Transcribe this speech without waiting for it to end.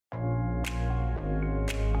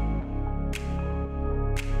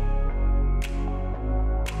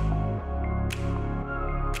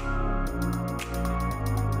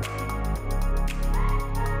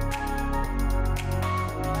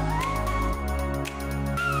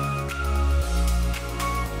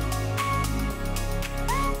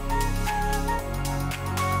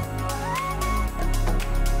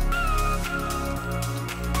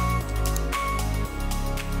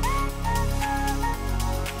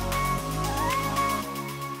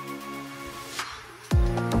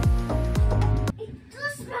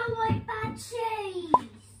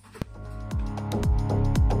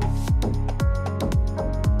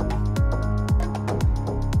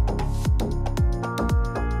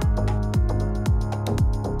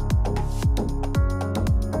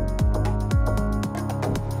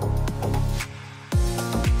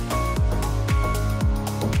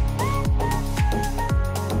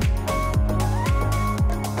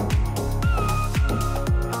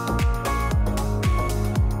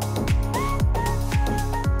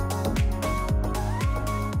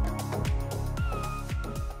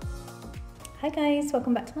guys,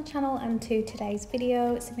 welcome back to my channel and to today's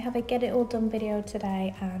video. So we have a get it all done video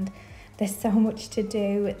today and there's so much to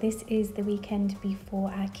do. This is the weekend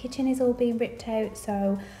before our kitchen is all being ripped out,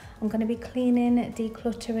 so I'm going to be cleaning,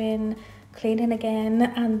 decluttering, cleaning again,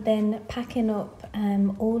 and then packing up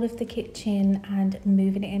all of the kitchen and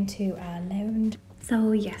moving it into our lounge.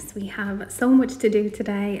 So yes, we have so much to do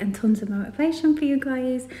today and tons of motivation for you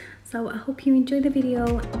guys, so I hope you enjoy the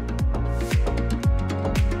video.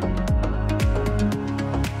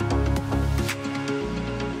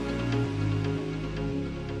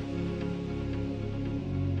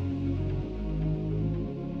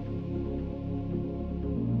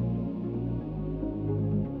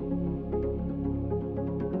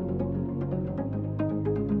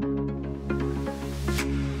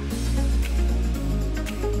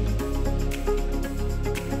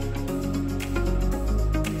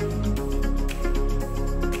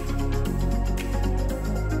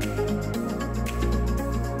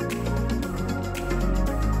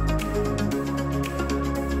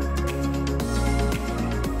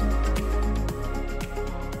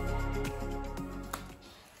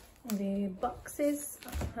 Boxes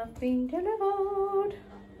have been delivered,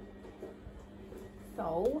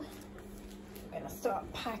 so I'm gonna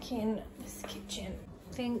start packing this kitchen.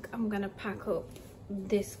 I think I'm gonna pack up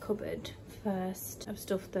this cupboard first of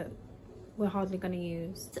stuff that we're hardly gonna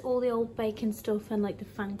use. It's all the old baking stuff and like the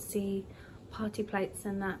fancy party plates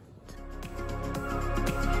and that.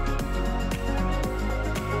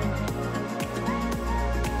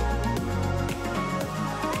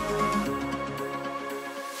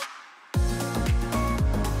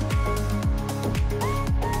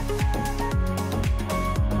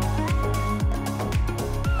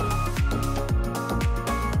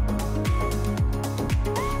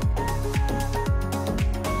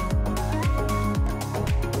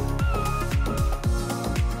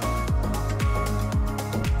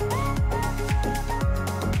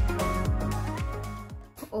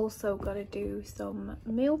 Also got to do some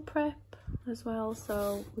meal prep as well,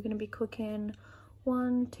 so we're going to be cooking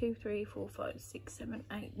 9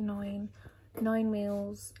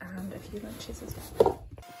 meals and a few lunches as well.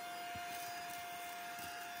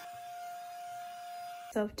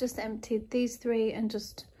 So I've just emptied these 3 and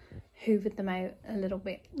just hoovered them out a little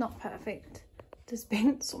bit. Not perfect, there's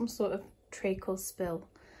been some sort of treacle spill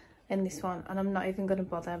in this one and I'm not even going to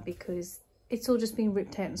bother because it's all just been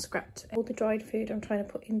ripped out and scrapped. All the dried food I'm trying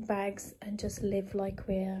to put in bags and just live like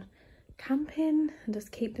we're camping and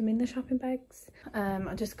just keep them in the shopping bags.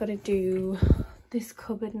 I just got to do this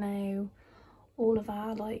cupboard now, all of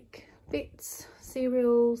our like bits,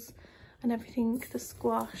 cereals and everything, the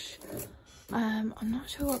squash. I'm not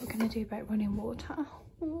sure what we're going to do about running water.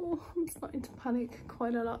 Oh, I'm starting to panic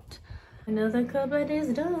quite a lot. Another cupboard is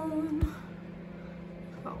done.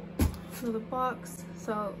 Oh, another box.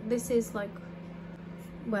 So this is like,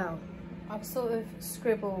 well, I've sort of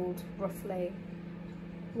scribbled roughly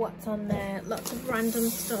what's on there, lots of random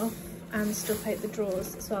stuff and stuff out the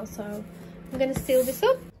drawers as well. So I'm going to seal this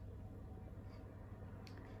up.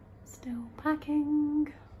 Still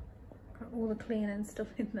packing, got all the cleaning stuff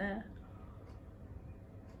in there.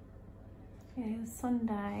 It is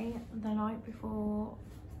Sunday, the night before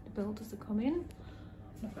the builders are coming.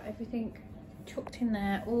 I've got everything chucked in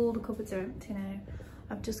there, all the cupboards are empty now.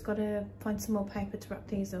 I've just got to find some more paper to wrap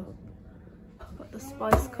these up. I've got the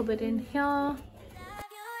spice cupboard in here.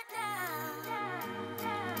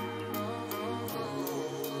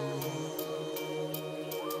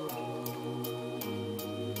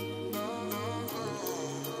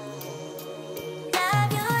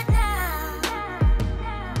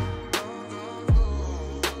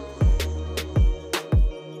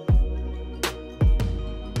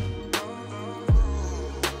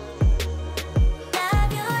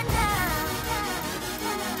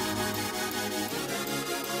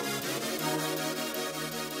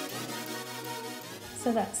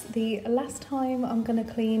 So that's the last time I'm gonna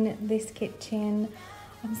clean this kitchen.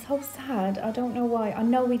 I'm so sad, I don't know why. I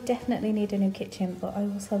know we definitely need a new kitchen, but I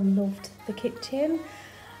also loved the kitchen.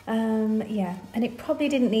 Yeah, and it probably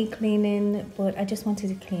didn't need cleaning, but I just wanted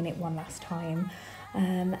to clean it one last time.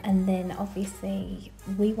 And then obviously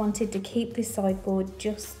we wanted to keep this sideboard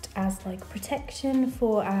just as like protection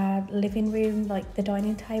for our living room, like the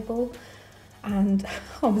dining table. And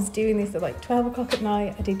I was doing this at like 12 o'clock at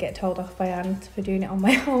night. I did get told off by Aunt for doing it on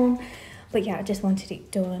my own, but yeah, I just wanted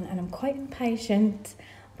it done and I'm quite impatient.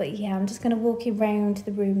 But yeah, I'm just going to walk around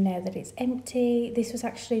the room now that it's empty. This was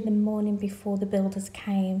actually the morning before the builders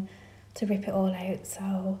came to rip it all out,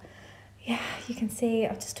 so yeah, you can see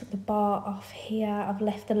I've just took the bar off here. I've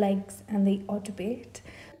left the legs and the odd bit.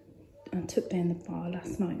 I took down the bar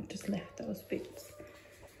last night, just left those bits.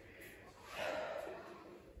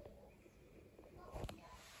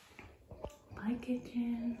 Bye,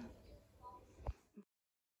 kitchen.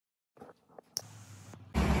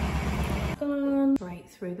 Gone right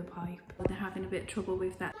through the pipe. They're having a bit of trouble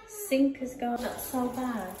with that. Sink has gone. That's so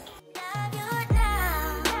bad.